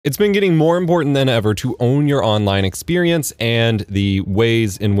It's been getting more important than ever to own your online experience and the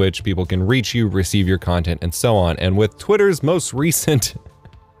ways in which people can reach you, receive your content, and so on. And with Twitter's most recent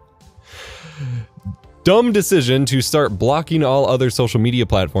dumb decision to start blocking all other social media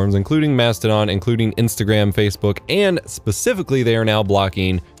platforms, including Mastodon, including Instagram, Facebook, and specifically they are now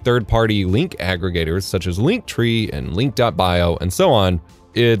blocking third-party link aggregators such as Linktree and Link.bio and so on.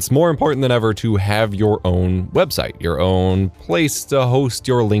 It's more important than ever to have your own website, your own place to host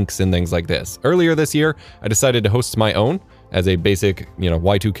your links and things like this. Earlier this year, I decided to host my own as a basic,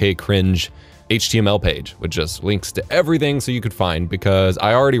 Y2K cringe HTML page with just links to everything so you could find, because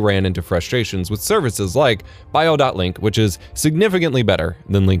I already ran into frustrations with services like bio.link, which is significantly better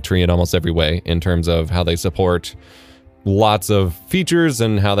than Linktree in almost every way in terms of how they support lots of features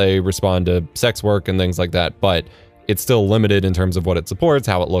and how they respond to sex work and things like that, but it's still limited in terms of what it supports,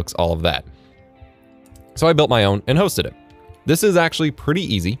 how it looks, all of that. So I built my own and hosted it. This is actually pretty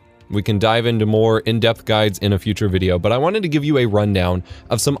easy. We can dive into more in-depth guides in a future video, but I wanted to give you a rundown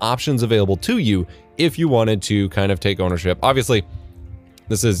of some options available to you if you wanted to kind of take ownership. Obviously,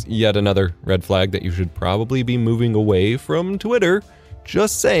 this is yet another red flag that you should probably be moving away from Twitter,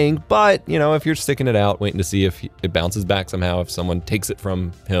 just saying, but if you're sticking it out, waiting to see if it bounces back somehow, if someone takes it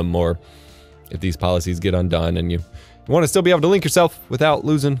from him, or if these policies get undone and you want to still be able to link yourself without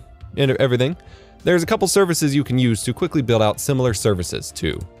losing everything, there's a couple services you can use to quickly build out similar services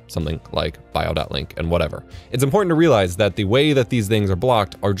to something like bio.link and whatever. It's important to realize that the way that these things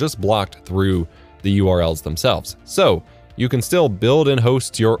are just blocked through the URLs themselves. So you can still build and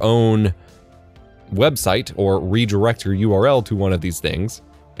host your own website or redirect your URL to one of these things,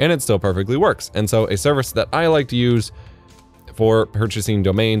 and it still perfectly works. And so a service that I like to use for purchasing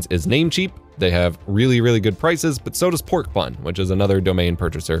domains is Namecheap. They have really, really good prices, but so does Porkbun, which is another domain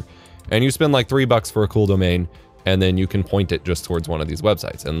purchaser. And you spend like $3 for a cool domain, and then you can point it just towards one of these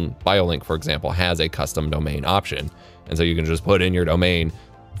websites. And BioLink, for example, has a custom domain option. And so you can just put in your domain,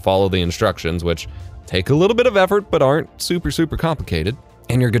 follow the instructions, which take a little bit of effort, but aren't super, super complicated,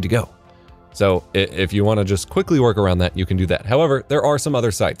 and you're good to go. So if you want to just quickly work around that, you can do that. However, there are some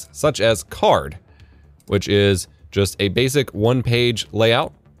other sites, such as Card, which is just a basic one-page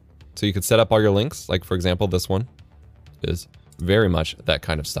layout. So you could set up all your links. Like, for example, this one is very much that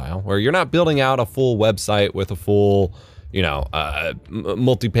kind of style, where you're not building out a full website with a full,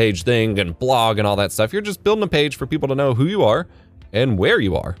 multi-page thing and blog and all that stuff. You're just building a page for people to know who you are and where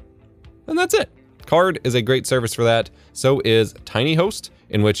you are. And that's it. Card is a great service for that. So is TinyHost,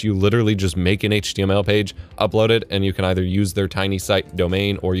 in which you literally just make an HTML page, upload it, and you can either use their tiny site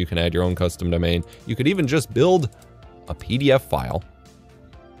domain or you can add your own custom domain. You could even just build a PDF file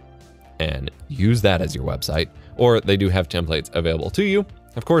and use that as your website, or they do have templates available to you.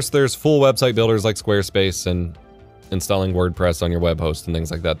 Of course, there's full website builders like Squarespace and installing WordPress on your web host and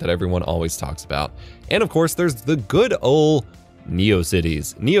things like that everyone always talks about. And of course, there's the good old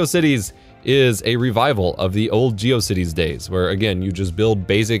NeoCities. NeoCities is a revival of the old GeoCities days, where again, you just build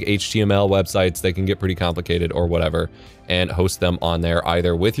basic HTML websites. They can get pretty complicated or whatever, and host them on there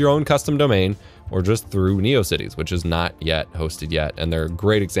either with your own custom domain or just through NeoCities, which is not yet hosted yet. And they're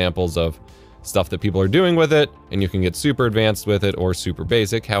great examples of stuff that people are doing with it, and you can get super advanced with it or super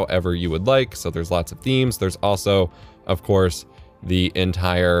basic, however you would like. So there's lots of themes. There's also, of course, the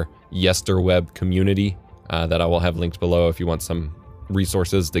entire Yesterweb community that I will have linked below if you want some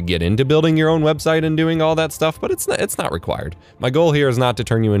resources to get into building your own website and doing all that stuff, but it's not required. My goal here is not to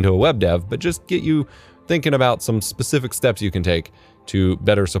turn you into a web dev, but just get you thinking about some specific steps you can take to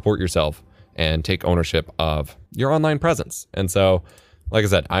better support yourself and take ownership of your online presence. And so, like I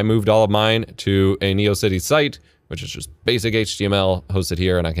said, I moved all of mine to a NeoCities site, which is just basic HTML hosted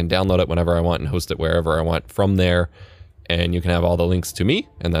here, and I can download it whenever I want and host it wherever I want from there. And you can have all the links to me,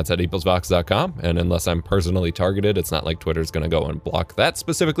 and that's at EposVox.com. And unless I'm personally targeted, it's not like Twitter's gonna go and block that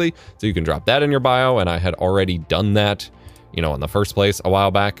specifically. So you can drop that in your bio, and I had already done that, in the first place a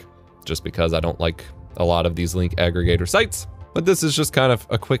while back, just because I don't like a lot of these link aggregator sites. But this is just kind of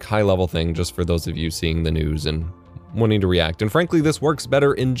a quick high-level thing just for those of you seeing the news and wanting to react. And frankly, this works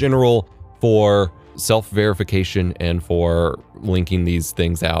better in general for self-verification and for linking these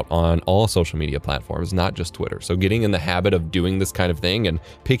things out on all social media platforms, not just Twitter. So getting in the habit of doing this kind of thing and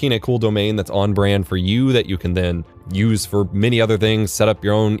picking a cool domain that's on brand for you that you can then use for many other things, set up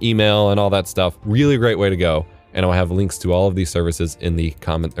your own email and all that stuff, really great way to go. And I'll have links to all of these services in the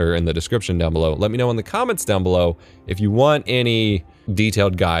comment or in the description down below. Let me know in the comments down below if you want any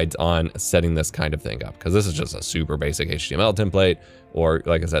detailed guides on setting this kind of thing up, because this is just a super basic HTML template, or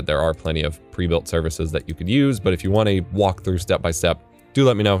like I said, there are plenty of pre-built services that you could use, but if you want a walkthrough step by step, do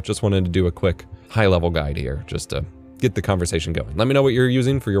let me know. Just wanted to do a quick high-level guide here just to get the conversation going. Let me know what you're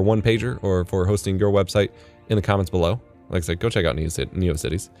using for your one pager or for hosting your website in the comments below. Like I said, go check out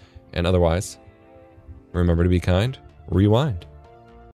NeoCities. And otherwise, remember to be kind, rewind.